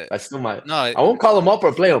 Yeah. That's still my. No, I won't call him up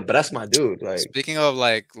or play him, but that's my dude. Like, speaking of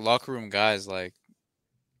like locker room guys, like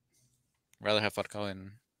rather have Falcao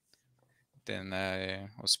than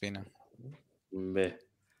Ospina.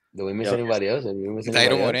 Do we miss anybody else?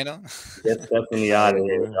 Dairo Moreno. That's definitely out of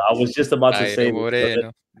here. I was just about to say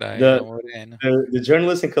Moreno. The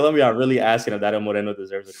journalists in Colombia are really asking if Dairo Moreno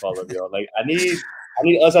deserves a call up, yo. Like I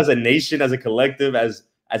need us as a nation, as a collective, as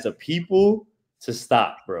a people to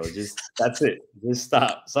stop, bro. That's it. Just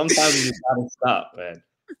stop. Sometimes you just gotta stop, man.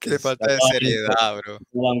 Que falta de seriedad, bro. That's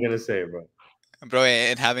all I'm gonna say, bro. Bro,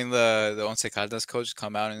 and having the Once Caldas coach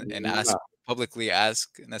come out and publicly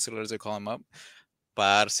ask Nestor Lorenzo to call him up.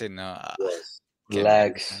 Parce, no.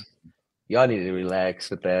 Relax. Y'all need to relax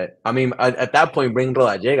with that. I mean, at that point, bring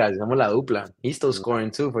Rodallegas. Hacemos la dupla. He's still scoring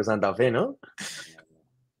too for Santa Fe, no?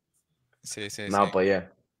 Sí. But yeah.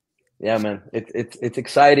 Yeah, man. It's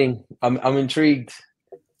exciting. I'm intrigued.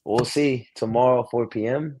 We'll see. Tomorrow, 4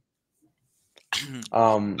 p.m.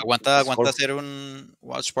 ¿Aguanta hacer un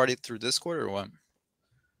watch party through Discord or what?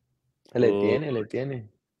 Le tiene.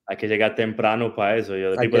 Hay que llegar temprano para eso.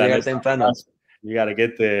 Yo. Hay que llegar temprano. You gotta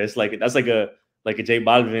get there. It's like that's like a J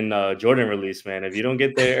Balvin Jordan release, man. If you don't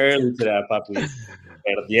get there early to that, papi,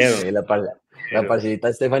 perdieron. Sí, la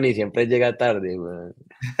parcerita Stephanie siempre llega tarde, man.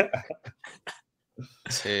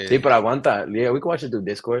 Sí, pero aguanta. Yeah, we can watch it through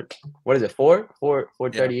Discord. What is it?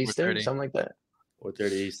 4:30 Eastern, 4:30. something like that.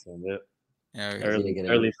 4:30 Eastern. Yeah. Yeah, early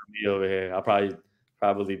for me over here. I'll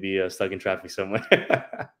probably be stuck in traffic somewhere.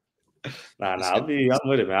 Nah, I'm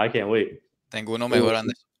with it, man. I can't wait. Tengo uno mejor,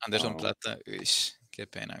 Anderson Plata. Ish, qué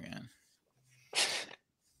pena, man.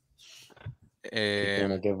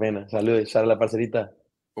 Qué pena. Saludos, la parcerita.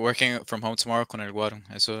 Working from home tomorrow con el Guaro.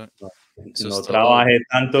 Eso no trabaje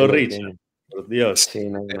tanto, Richard. Por Dios. Sí,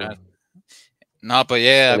 no. No, pues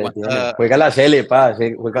yeah, juega la Cele, pa.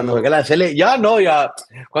 Cuando juega la Cele,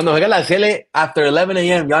 cuando juega la Cele after 11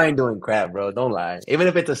 a.m., y'all ain't doing crap, bro. Don't lie. Even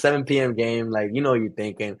if it's a 7 p.m. game, like, you know what you're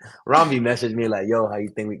thinking. Romby messaged me like, yo, how you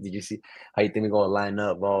think we gonna line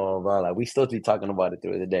up, blah, blah, blah. Like, we still be talking about it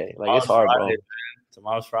through the day. Like, it's hard, Friday, bro. Man.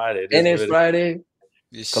 Tomorrow's Friday. And it's Friday.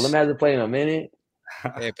 Colombia hasn't played in a minute.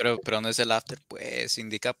 Pero no es el after, pues.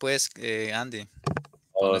 Indica, pues, Andy.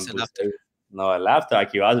 ¿Dónde es el after? No, el after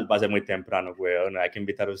aquí va a ser muy temprano, güey. No hay que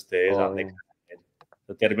invitar a ustedes.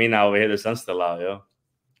 Termina over here, the sun's still out, yo.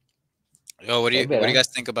 Yo, what do you guys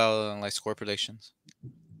think about like score predictions?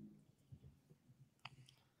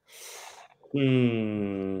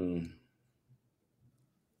 I'm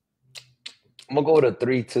gonna go with a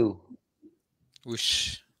 3-2.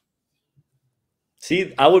 Whoosh.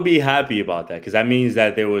 See, I would be happy about that because that means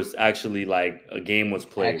that there was actually like a game was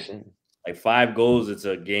played. Action. Like 5 goals, it's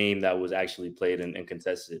a game that was actually played and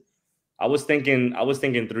contested. I was thinking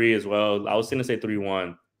 3 as well. I was gonna say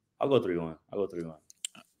 3-1. I'll go 3-1. I'm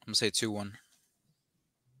gonna say 2-1.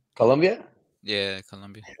 Colombia? Yeah,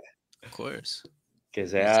 Colombia. Of course. Que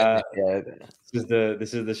sea, yeah.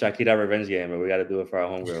 This is the Shakira revenge game, but we gotta do it for our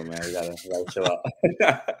homegirl, man. We gotta chill out.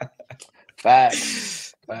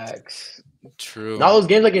 Facts. True. Now those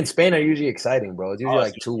games like in Spain are usually exciting, bro. It's usually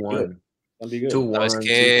like 2-1. 2-1. ¿Sabes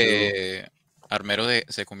que Armero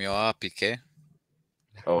se comió a Piqué?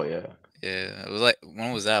 Oh yeah. Yeah. It was like,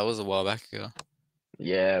 when was that? It was a while back ago.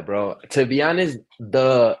 Yeah, bro. To be honest,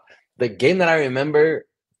 the game that I remember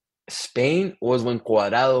Spain was when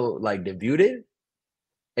Cuadrado like debuted.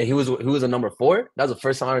 And he was a number 4. That was the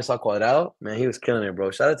first time I ever saw Cuadrado. Man, he was killing it, bro.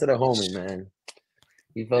 Shout out to the homie, man.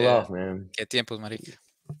 He fell off, man. Qué tiempos, marica.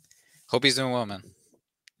 Hope he's doing well, man.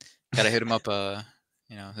 Gotta hit him up,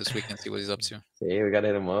 this weekend, see what he's up to. Yeah, we gotta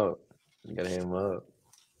hit him up.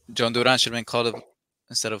 John Duran should have been called up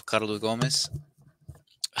instead of Carlos Gomez.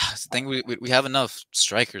 I think we have enough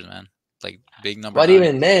strikers, man. Like big number. But 9.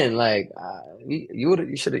 Even then, like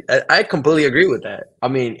you should. I completely agree with that. I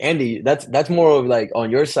mean, Andy, that's more of like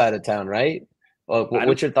on your side of town, right?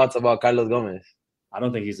 What's your thoughts about Carlos Gomez? I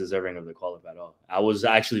don't think he's deserving of the call up at all. I was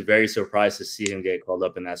actually very surprised to see him get called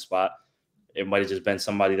up in that spot. It might have just been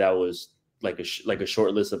somebody that was like a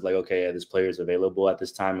short list of like, okay, yeah, this player is available at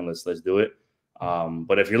this time, and let's do it.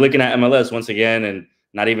 But if you're looking at MLS once again, and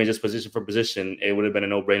not even just position for position, it would have been a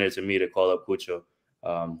no-brainer to me to call up Cucho,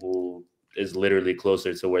 who is literally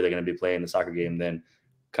closer to where they're going to be playing the soccer game than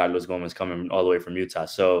Carlos Gomez coming all the way from Utah.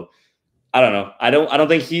 So I don't know. I don't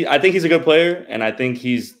think I think he's a good player, and I think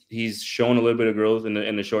he's shown a little bit of growth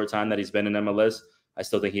in the short time that he's been in MLS. I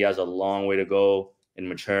still think he has a long way to go in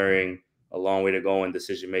maturing, a long way to go in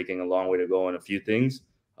decision making, a long way to go in a few things.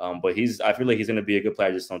 But I feel like he's going to be a good player.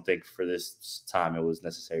 I just don't think for this time it was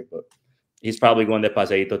necessary. But he's probably going de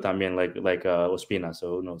paseíto también, like Ospina.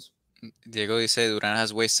 So who knows? Diego, you say Duran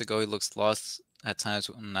has ways to go. He looks lost at times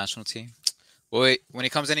on the national team. Well, when he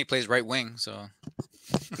comes in, he plays right wing. So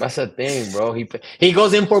that's the thing, bro. He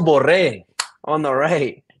goes in for Borré on the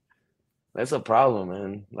right. That's a problem,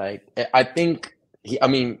 man. Like I think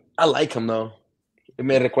I like him though.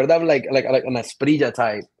 Me recuerda like an Asprilla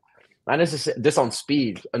type. Not necessarily just on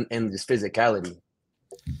speed and just physicality.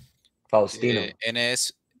 Faustino. And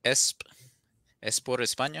es por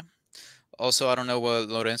España. Also, I don't know what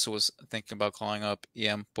Lorenzo was thinking about calling up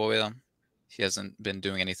Ian Poveda. He hasn't been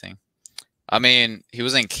doing anything. I mean, he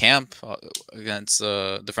was in camp against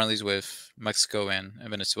the friendlies with Mexico and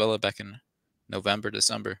Venezuela back in November,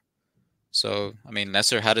 December. So, I mean,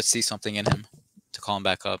 Nestor had to see something in him to call him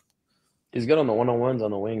back up. He's good on the one-on-ones on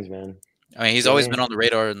the wings, man. I mean, he's always been on the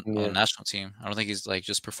radar on the national team. I don't think he's like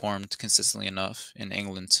just performed consistently enough in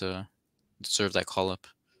England to deserve that call-up.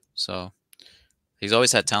 So, he's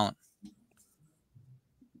always had talent.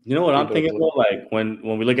 You know what I'm thinking about? Like when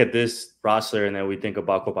we look at this roster and then we think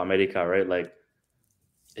about Copa America, right? Like,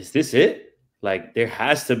 is this it? Like, there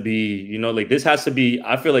has to be, like this has to be.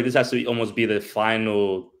 I feel like this has to almost be the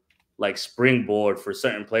final, like, springboard for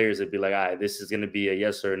certain players to be like, all right, this is going to be a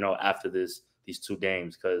yes or a no after these 2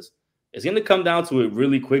 games, because it's going to come down to it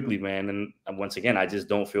really quickly, man. And once again, I just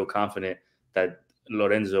don't feel confident that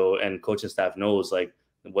Lorenzo and coaching staff knows like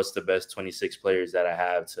what's the best 26 players that I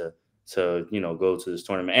have to go to this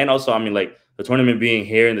tournament. And also, I mean, like, the tournament being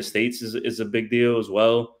here in the States is a big deal as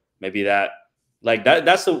well. Maybe that's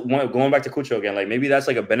the one, going back to Cucho again, like maybe that's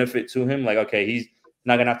like a benefit to him. Like, okay, he's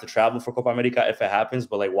not gonna have to travel for Copa America if it happens,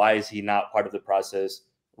 but like, why is he not part of the process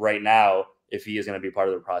right now if he is gonna be part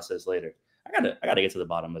of the process later? I gotta get to the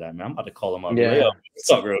bottom of that, man. I'm about to call him up. Yeah.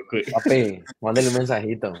 Talk real quick. Papi, mándale un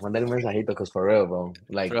mensajito, because for real, bro.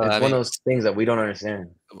 Like, it's one of those things that we don't understand.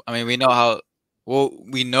 I mean, we know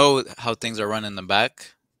how things are run in the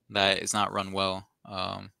back, that it's not run well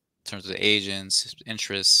in terms of the agents,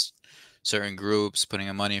 interests, certain groups putting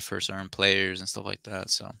in money for certain players and stuff like that.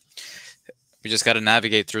 So we just got to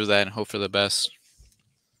navigate through that and hope for the best.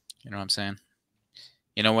 You know what I'm saying?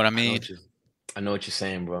 You know what I mean? I know what you're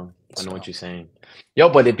saying, bro. I know what you're saying. Yo,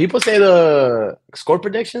 but did people say the score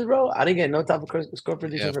predictions, bro? I didn't get no type of score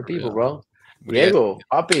predictions from people, bro. Diego,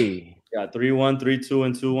 Papi. Yeah, 3-1, 3-2,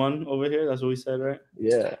 and 2-1 over here. That's what we said, right?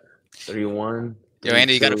 Yeah, 3-1. Yo,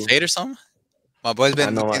 Andy, you got a fade or something? My boy's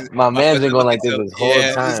been. I know my man's been going like this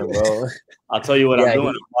whole time, bro. I'll tell you what I'm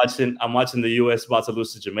doing. I'm watching the U.S. about to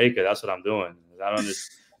lose to Jamaica. That's what I'm doing. I'm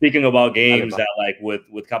just speaking about games that, like,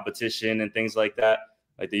 with competition and things like that.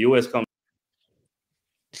 Like, the U.S. comes.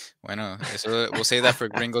 Bueno, we'll say that for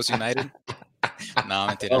Gringos United. No,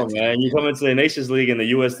 mentira. Oh, man, you come into the Nations League and the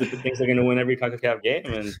U.S. thinks they're going to win every CONCACAF game,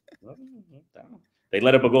 and they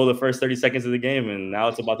let up a goal the first 30 seconds of the game, and now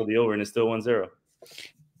it's about to be over, and it's still 1-0.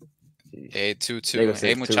 Hey, 2-2.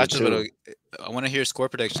 Hey, muchachos, pero I want to hear score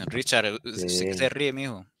prediction. Richard, sé que se ríe,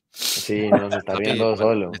 mijo. Sí, no, se está riendo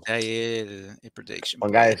solo. Ahí el prediction.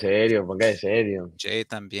 Ponga de serio. Jay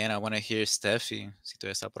también, I want to hear Steffi, si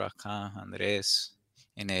todavía está por acá, Andrés,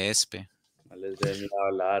 NSP.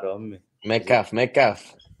 Metcalf.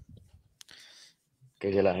 ¿Qué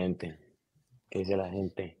dice la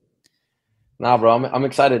gente? Nah, bro, I'm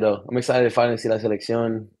excited, though. I'm excited to finally see la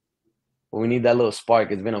selección. We need that little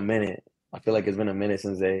spark. It's been a minute. I feel like it's been a minute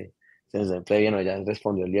since they play. Ya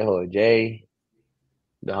respondió el viejo Jay.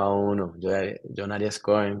 2-1. Yo nadie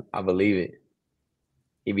scoring. I believe it.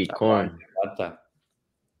 He be corn.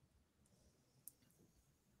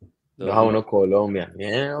 2-1 Colombia.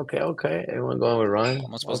 Yeah, okay. Everyone going with run.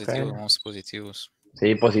 Vamos positivos.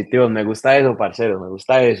 Sí, positivos. Me gusta eso, parceros. Me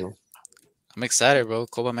gusta eso. I'm excited, bro.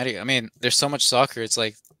 Copa America. I mean, there's so much soccer. It's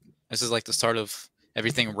like, this is like the start of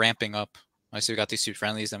everything ramping up. Obviously, we got these 2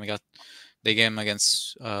 friendlies. Then we got the game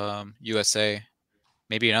against USA.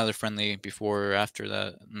 Maybe another friendly before or after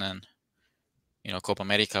that. And then, Copa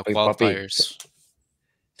America qualifiers.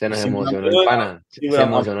 Se nos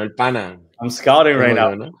emocionó el pana. I'm scouting right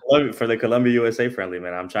now for the Colombia USA friendly,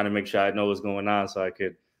 man. I'm trying to make sure I know what's going on so I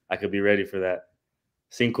could be ready for that.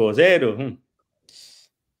 5-0.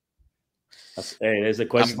 Hey, there's a I'm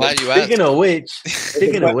question. glad you asked. Speaking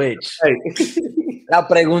of which, la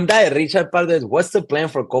pregunta de Richard Pardo is, what's the plan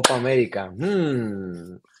for Copa America?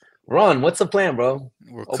 Ron, what's the plan, bro?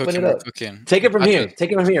 We're Open cooking. it We're up. cooking. Take it from here.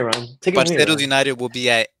 Take it from here, Ron. Take it from here. Parceros Ron. United will be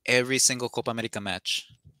at every single Copa America match.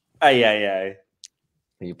 Ay.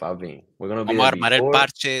 Hey, papi, we're gonna be Vamos a there armar el before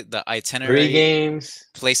parche, the 3 itinerary, games,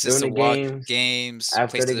 places to during the walk, games, games,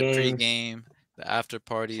 after places the to games. pregame, the after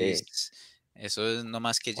parties. Sí. Eso es no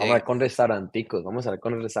más que Vamos a llegue. ver con restauranticos. Vamos a ver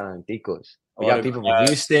con restauranticos. We got people from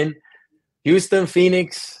Houston,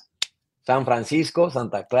 Phoenix, San Francisco,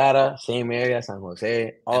 Santa Clara, same area, San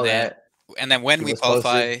Jose, all that. And then when Keep we us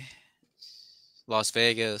qualify, posted. Las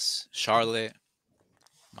Vegas, Charlotte,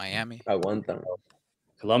 Miami. Aguantan.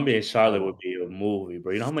 Colombia and Charlotte would be a movie,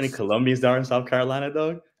 bro. You know how many Colombians there are in South Carolina,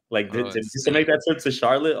 dog? Like, just to make that trip to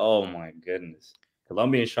Charlotte, oh my goodness.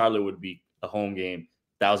 Colombia and Charlotte would be a home game,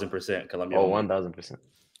 1,000%. Colombia. Oh, 1,000%.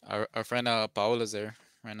 Our friend Paola's there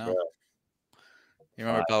right now. Yeah. You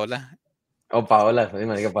remember Paola? Oh, Paola,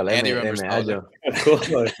 Paola Andy remembers Paola. Of course.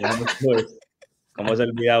 ¿Cómo se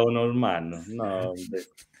olvida uno, hermano? No,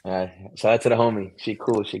 shout out to the homie. She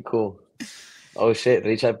cool. Oh, shit.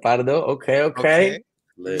 Richard Pardo. Okay.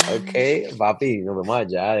 Papi, nos vemos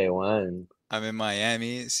allá de one. I'm in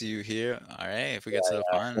Miami. See you here. All right. If we get to the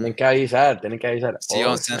fun. Tienen que avisar. See you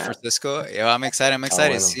on San Francisco. Yo, I'm excited.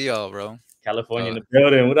 Bueno. See y'all, bro. California in the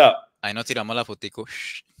building. What up? Ahí no tiramos la fotico.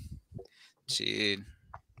 Chill.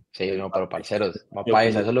 Sí, no, pero parceros, papá,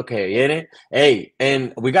 eso es lo que viene. Hey,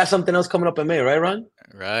 and we got something else coming up in May, right, Ron?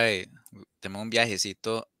 Right. Tenemos un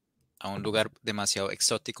viajecito a un lugar demasiado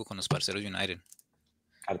exótico con los Parceros United.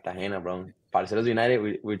 Cartagena, bro. Parceros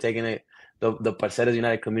United, we're taking it, the Parceros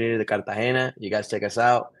United community de Cartagena. You guys check us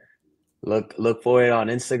out. Look for it on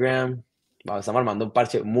Instagram. Estamos armando un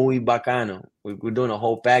parche muy bacano. We're doing a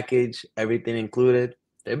whole package, everything included.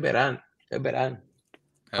 Es verán.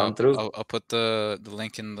 Come through. I'll put the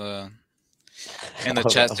link in the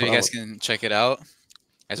chat so you guys can check it out.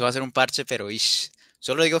 Eso va a ser un parche, pero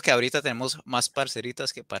solo digo que ahorita tenemos más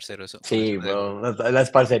parceritas que parceros. Sí, bro. Las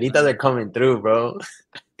parceritas are coming through, bro.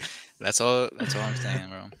 That's all I'm saying,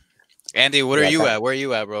 bro. Andy, where are you at? Where are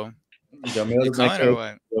you at, bro? Yo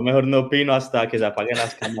mejor no opino hasta que se apaguen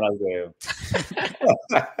las cámaras, güey.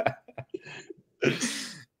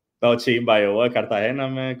 No, chimba, yo voy a Cartagena,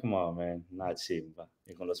 man. Come on, man. Not chimba.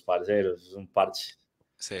 Y con los parceros, es un parche.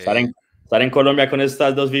 Sí. Estar en Colombia con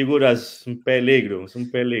estas dos figuras es un peligro.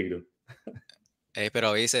 Pero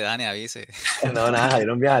avise, Dani, avise. No, nada,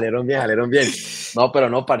 salieron bien. No, pero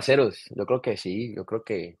no, parceros. Yo creo que sí. Yo creo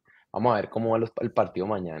que vamos a ver cómo va el partido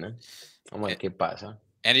mañana. Vamos a ver qué pasa.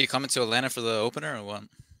 And are you coming to Atlanta for the opener or what?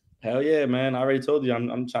 Hell yeah, man. I already told you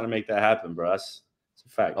I'm trying to make that happen, bro. That's a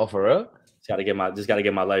fact. Oh, for real? Just gotta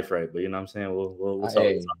get my life right. But you know what I'm saying? We'll talk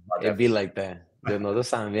about it'd be like that. No, those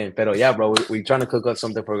sound bien. Pero yeah, bro, we're trying to cook up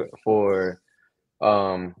something for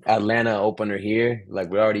Atlanta opener here. Like,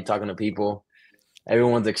 we're already talking to people.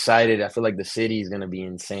 Everyone's excited. I feel like the city is gonna be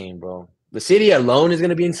insane, bro. The city alone is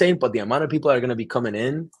gonna be insane, but the amount of people that are gonna be coming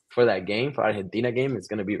in for that game, for Argentina game, is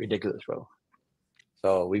gonna be ridiculous, bro.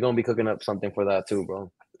 So we're gonna be cooking up something for that too,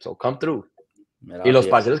 bro. So come through. Y los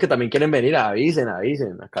parceros que también quieren venir, avisen.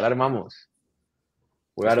 Acá la armamos.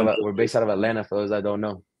 We're based out of Atlanta, for those that don't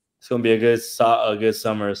know. It's gonna be a good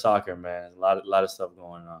summer of soccer, man. A lot of stuff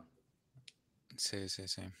going on. Sí.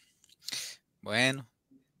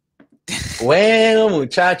 Bueno,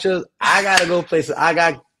 muchachos, I gotta go play. I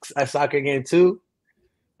got a soccer game too.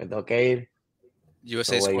 Me tengo que ir.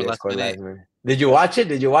 USA scored last minute. Did you watch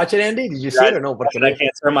it? Andy? Did you see it or no? Porque I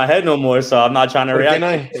can't turn my head no more, so I'm not trying to react. No,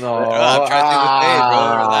 I'm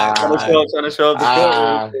trying to show up the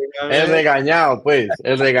court. El regañado, pues.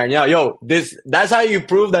 Yo, that's how you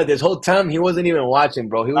prove that this whole time he wasn't even watching,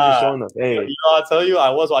 bro. He was just showing us. Hey. You know, I'll tell you,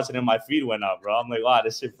 I was watching and my feed went up, bro. I'm like, wow,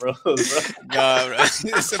 this shit froze, bro. Nah, bro.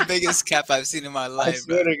 It's the biggest cap I've seen in my life, I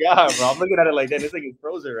swear to God, bro. I'm looking at it like, this thing is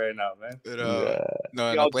frozen right now, man.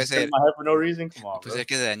 No puede ser. My head for no reason? Come on, bro. Puede ser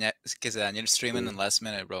que se dañe el streaming in the last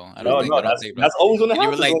minute, bro. I don't think, that's always when it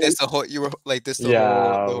happens. You were like this the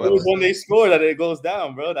whole it was when they score that it goes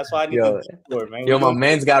down, bro. That's why I need to score, man. Yo, my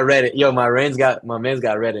man's got Reddit. My man's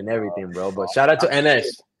got Reddit and everything, bro. But shout out to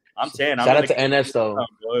NS. I'm saying, shout out to NS though.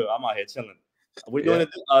 I'm out here chilling. We're doing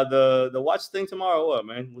the watch thing tomorrow, what,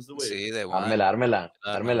 man? What's the way? Sí, de Ármela.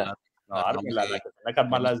 No, ármela. La que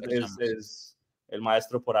armarla es el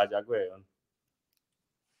maestro por allá, güey.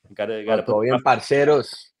 Todo bien,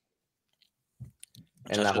 parceros.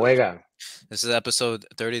 En la juega. This is episode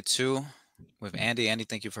 32 with Andy. Andy,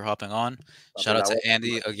 thank you for hopping on. Shout out to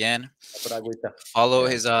Andy again. Follow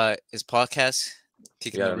his podcast,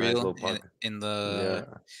 Kicking the nice reel little in the.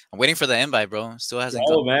 Yeah. I'm waiting for the invite, bro. Still hasn't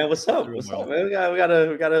Oh come. man, what's up? through, What's bro. up, man? We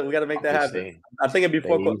gotta make that happen. Sí, I think it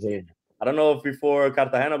before. te hice. I don't know if before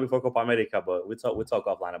Cartagena, before Copa America, but we talk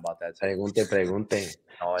offline about that too. Pregunte.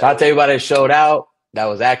 Oh, Shout out to everybody that showed out. That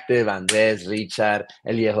was active. Andres, Richard,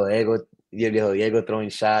 El Viejo Diego throwing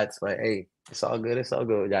shots. But hey, it's all good. It's all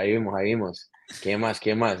good. Ya vimos. ¿Qué más?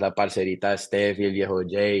 ¿Qué más? La parcerita Steph y el Viejo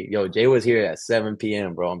Jay. Yo, Jay was here at 7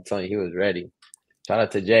 p.m., bro. I'm telling you, he was ready. Shout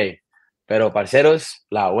out to Jay. Pero, parceros,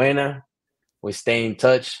 la buena. We stay in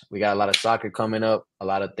touch. We got a lot of soccer coming up, a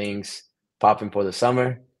lot of things popping for the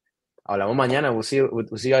summer. Hablamos mañana. We'll see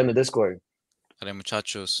you in the Discord. Dale,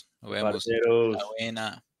 muchachos. Nos vemos. Parceros. La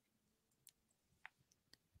buena.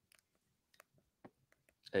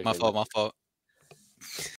 Hey, My fault.